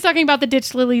see us talking about the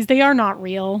Ditch Lilies, they are not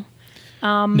real.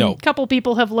 no. A couple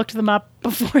people have looked them up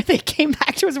before they came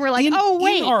back to us, and we're like, "Oh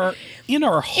wait, in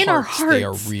our hearts, they are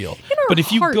hearts. real. In our But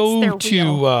if you hearts, go they're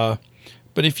to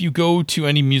but if you go to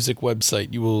any music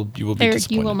website, you will be there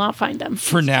disappointed. you will not find them."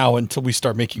 For now, until we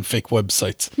start making fake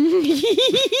websites.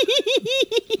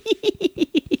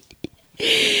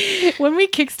 When we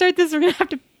kickstart this, we're gonna have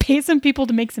to pay some people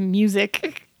to make some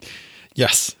music.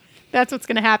 Yes. That's what's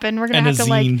gonna happen. We're gonna And have a to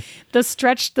like zine.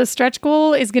 the stretch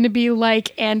goal is gonna be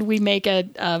like, and we make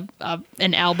an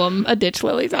album, a Ditch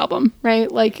Lilies album,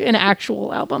 right? Like an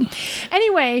actual album.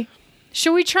 Anyway,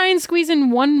 should we try and squeeze in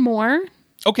one more?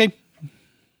 Okay.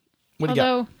 What do you got?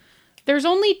 Although there's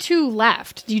only 2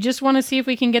 left. Do you just want to see if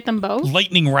we can get them both?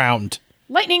 Lightning round.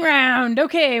 Lightning round.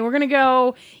 Okay, we're gonna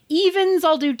go evens.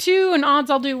 I'll do 2, and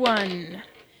odds. I'll do 1.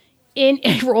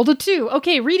 Rolled a 2.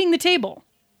 Okay, reading the table.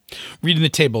 Reading the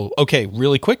table. Okay,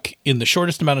 really quick, in the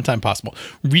shortest amount of time possible.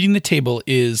 Reading the table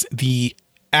is the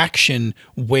action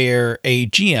where a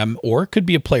GM, or it could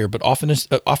be a player, but often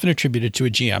attributed to a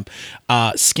GM,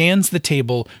 scans the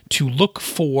table to look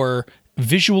for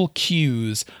visual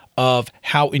cues of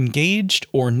how engaged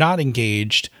or not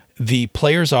engaged the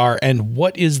players are and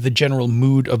what is the general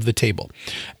mood of the table.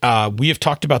 We have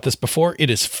talked about this before. It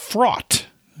is fraught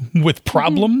with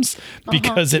problems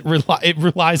because it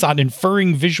relies on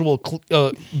inferring visual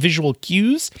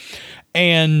cues,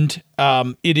 and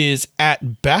it is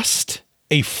at best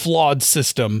a flawed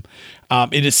system.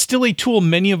 It is still a tool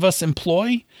many of us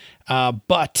employ,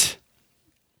 but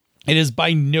it is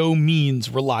by no means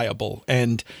reliable.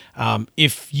 And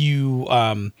if you,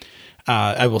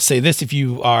 I will say this: if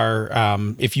you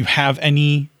have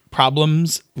any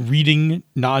problems reading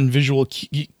non-visual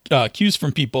cues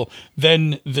from people,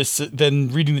 then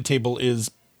reading the table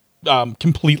is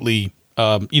completely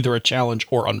either a challenge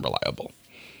or unreliable.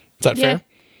 Is that fair?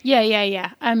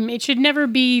 Yeah. It should never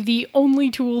be the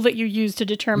only tool that you use to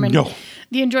determine No.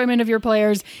 the enjoyment of your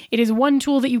players. It is one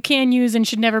tool that you can use and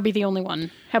should never be the only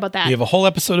one. How about that? We have a whole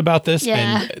episode about this,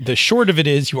 Yeah. and the short of it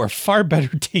is you are far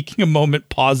better taking a moment,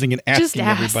 pausing, and Just asking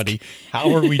ask. everybody,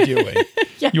 how are we doing?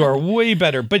 You are way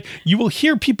better. But you will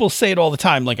hear people say it all the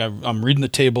time, like, I'm reading the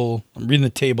table.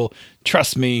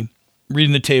 Trust me,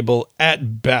 reading the table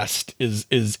at best is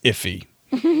iffy.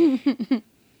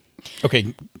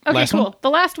 Okay, last cool. one.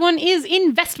 The last one is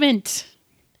investment.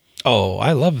 Oh,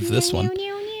 I love this one.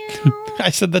 I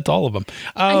said that to all of them.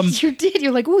 You did.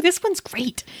 You're like, ooh, this one's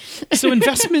great. So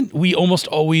investment, we almost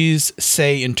always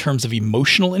say in terms of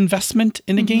emotional investment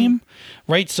in a game,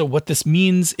 right? So what this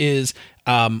means is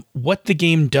what the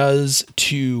game does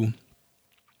to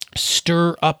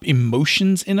stir up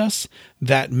emotions in us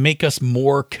that make us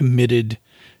more committed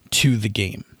to the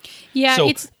game. Yeah,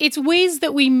 So- it's ways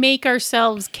that we make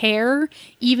ourselves care,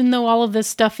 even though all of this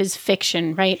stuff is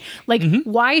fiction, right? Like,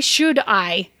 why should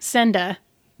I, Senda?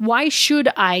 Why should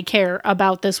I care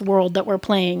about this world that we're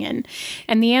playing in?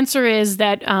 And the answer is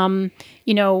that,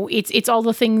 it's all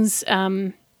the things.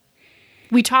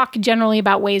 We talk generally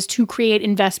about ways to create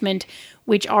investment,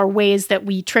 which are ways that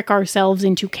we trick ourselves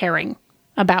into caring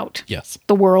about Yes.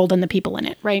 the world and the people in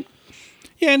it, right?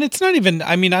 Yeah, and it's not even,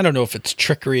 I mean, I don't know if it's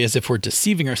trickery as if we're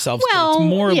deceiving ourselves, but Well, it's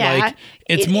more yeah.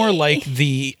 more like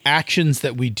the actions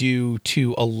that we do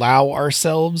to allow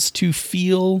ourselves to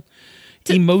feel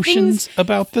emotions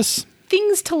about this.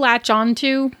 Things to latch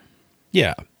onto.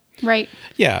 Yeah. Right.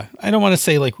 Yeah. I don't want to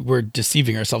say like we're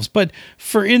deceiving ourselves, but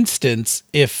for instance,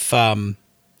 if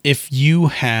you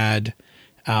had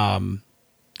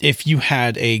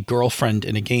a girlfriend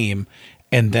in a game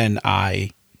and then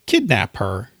I kidnap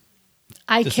her,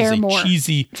 I care more.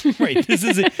 Cheesy, right? This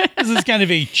is kind of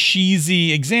a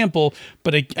cheesy example,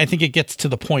 but I think it gets to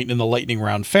the point in the lightning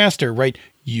round faster, right?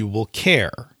 You will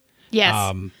care. Yes,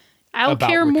 I'll about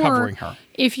care recovering more her.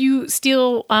 if you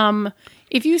steal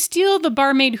the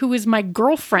barmaid who is my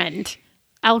girlfriend.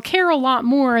 I'll care a lot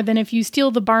more than if you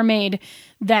steal the barmaid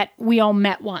that we all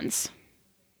met once.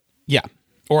 Yeah,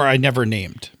 or I never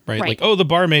named, right? Like, oh, the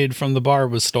barmaid from the bar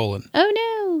was stolen. Oh no.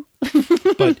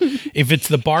 But if it's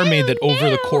the barmaid that over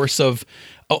the course of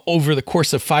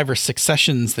 5 or 6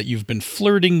 sessions that you've been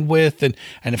flirting with and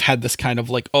have had this kind of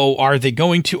like, oh, are they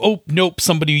going to? Oh, nope,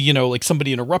 somebody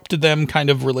interrupted them kind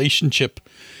of relationship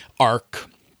arc,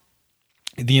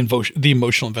 the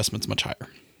emotional investment's much higher.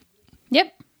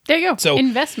 Yep. There you go. So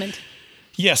investment.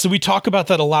 Yeah, so we talk about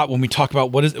that a lot when we talk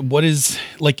about what is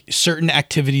like certain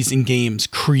activities in games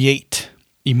create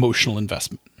emotional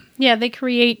investment. Yeah, they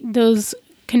create those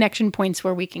connection points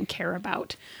where we can care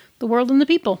about the world and the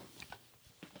people.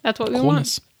 That's what we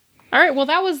want. All right, well,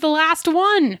 that was the last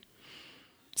one.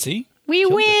 See? We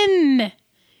win. Win.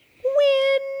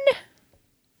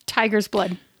 Tiger's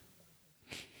blood.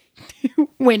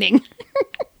 Winning.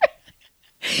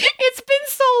 It's been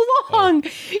so long.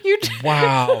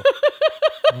 Wow.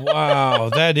 Wow,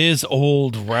 that is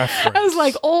old reference. That was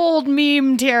like old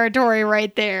meme territory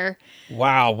right there.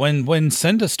 Wow, when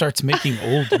Senda starts making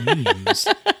old memes,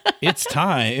 it's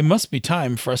time. It must be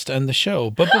time for us to end the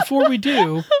show. But before we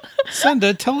do,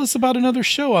 Senda, tell us about another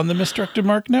show on the Misdirected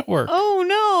Mark Network. Oh,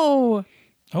 no.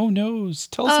 Oh, noes.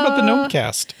 Tell us about the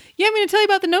Gnomecast. Yeah, I'm going to tell you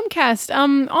about the Gnomecast.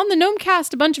 On the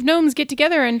Gnomecast, a bunch of gnomes get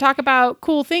together and talk about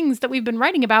cool things that we've been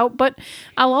writing about. But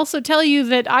I'll also tell you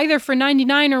that either for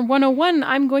 99 or 101,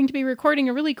 I'm going to be recording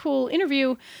a really cool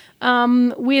interview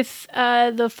with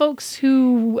the folks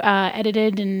who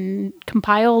edited and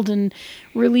compiled and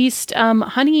released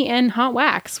Honey and Hot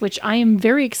Wax, which I am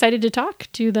very excited to talk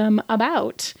to them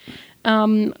about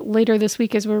later this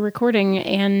week as we're recording.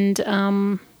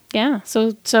 And yeah,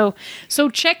 so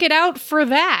check it out for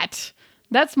that.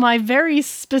 That's my very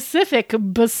specific,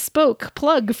 bespoke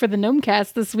plug for the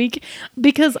Gnomecast this week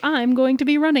because I'm going to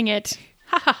be running it.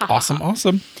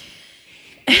 Awesome.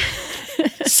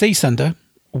 Say, Senda,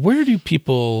 where do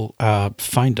people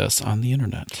find us on the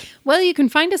internet? Well, you can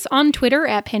find us on Twitter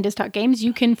at pandas.games.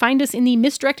 You can find us in the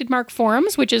Misdirected Mark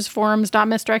forums, which is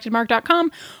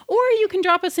forums.misdirectedmark.com, or you can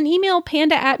drop us an email,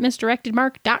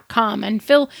 panda@misdirectedmark.com. And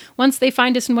Phil, once they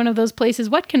find us in one of those places,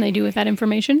 what can they do with that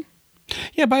information?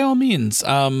 Yeah, by all means,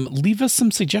 leave us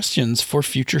some suggestions for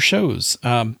future shows.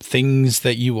 Things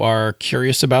that you are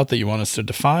curious about that you want us to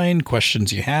define,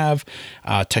 questions you have,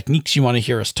 techniques you want to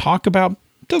hear us talk about.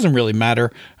 Doesn't really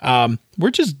matter.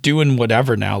 We're just doing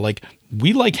whatever now. Like,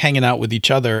 we like hanging out with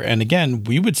each other. And again,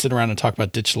 we would sit around and talk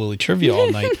about Ditch Lily trivia all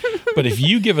night. But if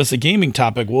you give us a gaming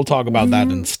topic, we'll talk about that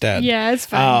instead. Yeah, it's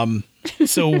fine.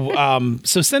 So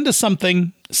send us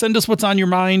something. Send us what's on your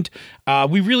mind.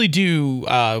 We really do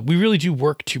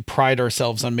work to pride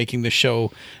ourselves on making the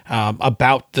show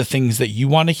about the things that you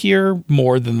want to hear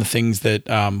more than the things that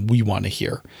we want to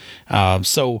hear.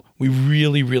 So we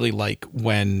really, really like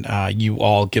when you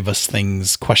all give us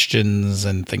things, questions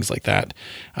and things like that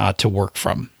to work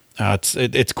from.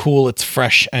 It's cool. It's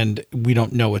fresh, and we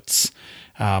don't know it's.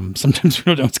 Sometimes we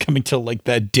don't know it's coming till like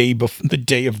that day before the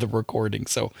day of the recording.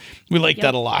 So we like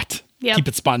that a lot. Yep. Keep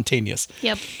it spontaneous.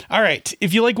 Yep. All right.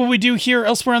 If you like what we do here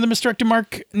elsewhere on the Misdirected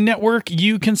Mark Network,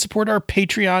 you can support our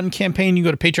Patreon campaign. You go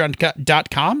to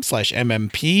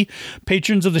patreon.com/MMP.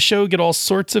 Patrons of the show get all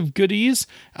sorts of goodies.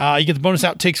 You get the bonus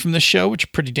outtakes from the show, which are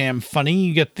pretty damn funny.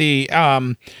 You get the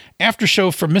after show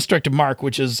from Misdirected Mark,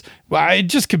 which is, well, it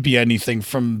just could be anything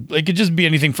from, it could just be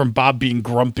anything from Bob being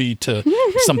grumpy to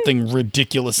something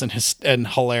ridiculous and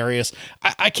hilarious.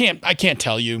 I can't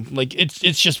tell you. Like,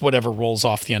 it's just whatever rolls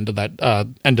off the end of that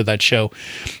show.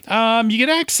 You get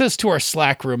access to our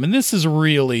Slack room, and this is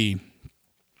really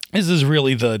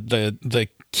the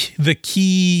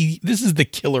key. This is the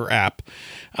killer app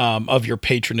of your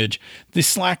patronage. The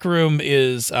Slack room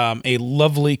is a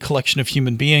lovely collection of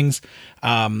human beings.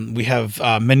 We have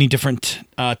many different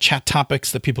chat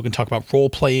topics that people can talk about, role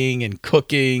playing and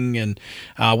cooking and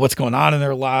what's going on in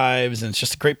their lives. And it's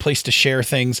just a great place to share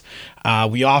things.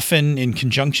 We often, in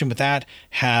conjunction with that,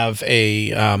 have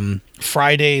a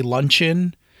Friday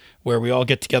luncheon where we all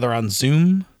get together on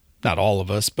Zoom. Not all of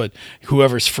us, but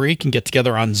whoever's free can get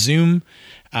together on Zoom.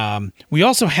 We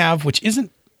also have, which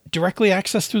isn't directly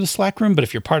accessed through the Slack room, but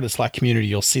if you're part of the Slack community,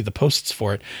 you'll see the posts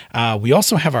for it. We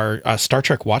also have our Star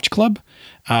Trek Watch Club,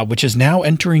 which is now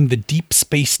entering the Deep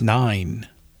Space Nine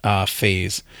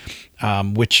phase,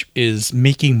 which is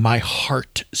making my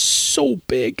heart so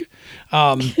big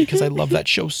because I love that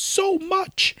show so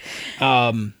much.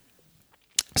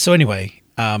 So anyway,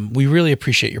 we really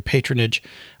appreciate your patronage.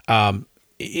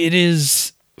 It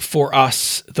is, for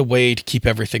us, the way to keep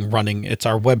everything running. It's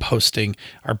our web hosting,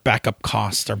 our backup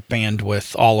costs, our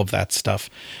bandwidth, all of that stuff,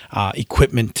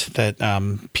 equipment that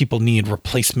people need,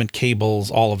 replacement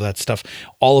cables, all of that stuff.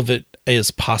 All of it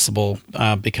is possible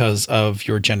because of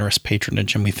your generous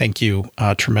patronage, and we thank you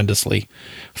tremendously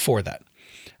for that.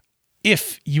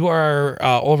 If you are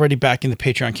already backing the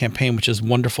Patreon campaign, which is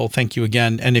wonderful, thank you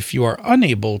again. And if you are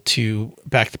unable to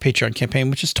back the Patreon campaign,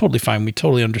 which is totally fine, we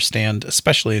totally understand,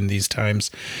 especially in these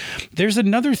times, there's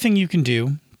another thing you can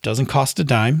do. Doesn't cost a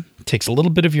dime. Takes a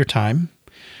little bit of your time.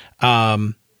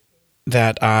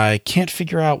 That I can't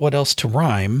figure out what else to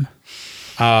rhyme.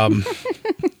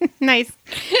 Nice.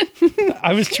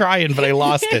 I was trying, but I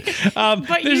lost it.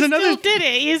 But you still did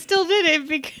it. You still did it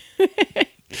because...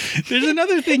 There's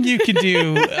another thing you can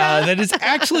do that is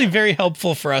actually very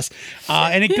helpful for us.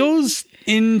 And it goes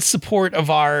in support of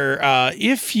our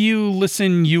If You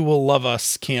Listen, You Will Love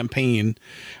Us campaign,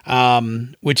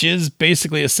 which is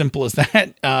basically as simple as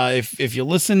that. If you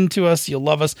listen to us, you'll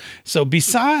love us. So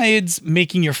besides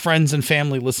making your friends and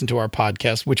family listen to our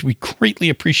podcast, which we greatly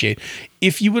appreciate,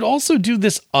 if you would also do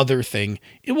this other thing,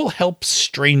 it will help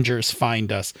strangers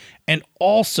find us and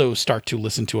also start to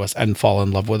listen to us and fall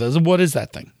in love with us. What is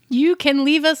that thing? You can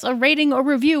leave us a rating or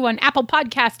review on Apple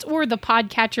Podcasts or the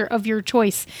podcatcher of your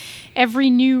choice. Every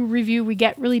new review we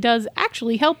get really does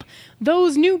actually help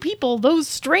those new people, those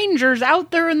strangers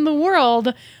out there in the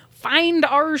world, find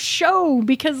our show,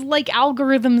 because like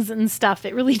algorithms and stuff,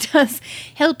 it really does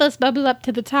help us bubble up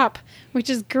to the top, which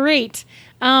is great.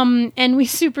 And we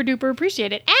super duper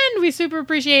appreciate it. And we super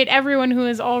appreciate everyone who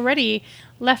has already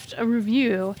left a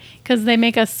review, because they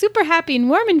make us super happy and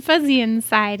warm and fuzzy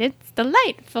inside. It's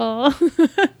delightful.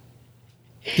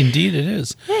 Indeed it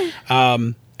is.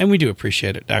 And we do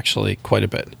appreciate it, actually, quite a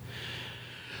bit.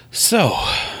 So,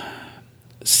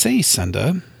 say,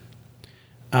 Senda,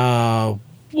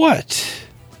 what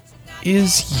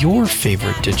is your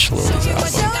favorite Ditch Lilies album?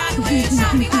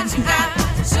 Show me what you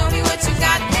got. Show me what you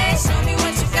got. Show me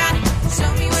what you got.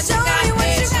 Show me what you got.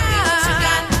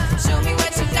 Show me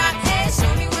what you got.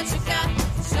 Show me what you got.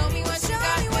 Show me what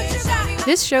you got.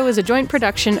 This show is a joint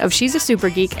production of She's a Super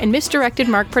Geek and Misdirected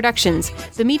Mark Productions,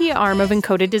 the media arm of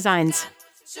Encoded Designs.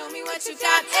 Show me what you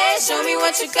got. Show me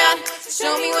what you got.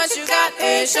 Show me what you got.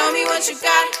 Show me what you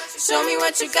got. Show me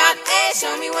what you got.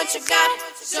 Show me what you got.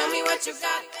 Show me what you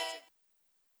got.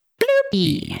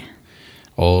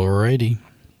 Alrighty.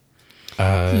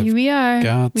 Here we are.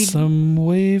 Got some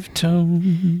wave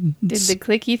tones. Did the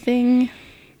clicky thing.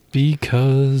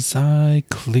 Because I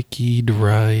clickied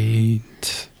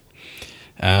right.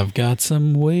 I've got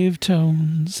some wave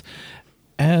tones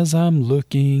as I'm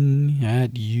looking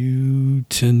at you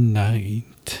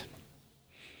tonight.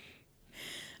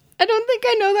 I don't think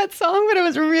I know that song, but I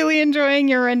was really enjoying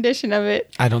your rendition of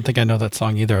it. I don't think I know that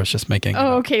song either. I was just making it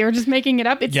up. Okay. You're just making it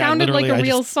up. It Yeah, sounded like literally, a I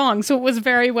real just- song, so it was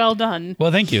very well done.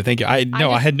 Well, thank you. I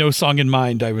had no song in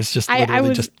mind. I was just literally I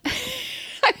was just...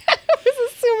 I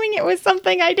was assuming it was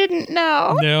something I didn't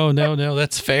know. No,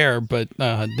 that's fair. But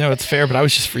no, it's fair. But I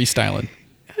was just freestyling.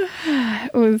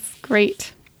 It was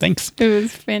great. Thanks. It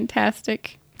was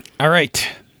fantastic. All right.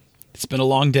 It's been a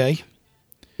long day.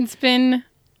 It's been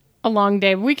a long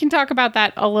day. We can talk about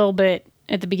that a little bit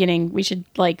at the beginning. We should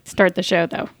start the show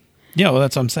though. Yeah, well,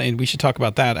 that's what I'm saying. We should talk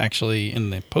about that actually in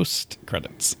the post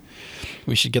credits.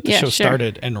 We should get the show sure.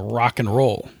 started and rock and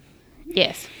roll.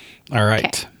 Yes. All right.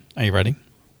 Okay. Are you ready?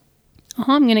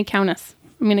 I'm going to count us.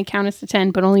 I'm going to count us to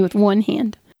 10, but only with one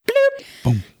hand.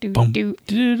 Boom. Do, Boom. do,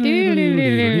 do, do,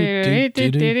 do,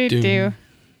 do, do, do.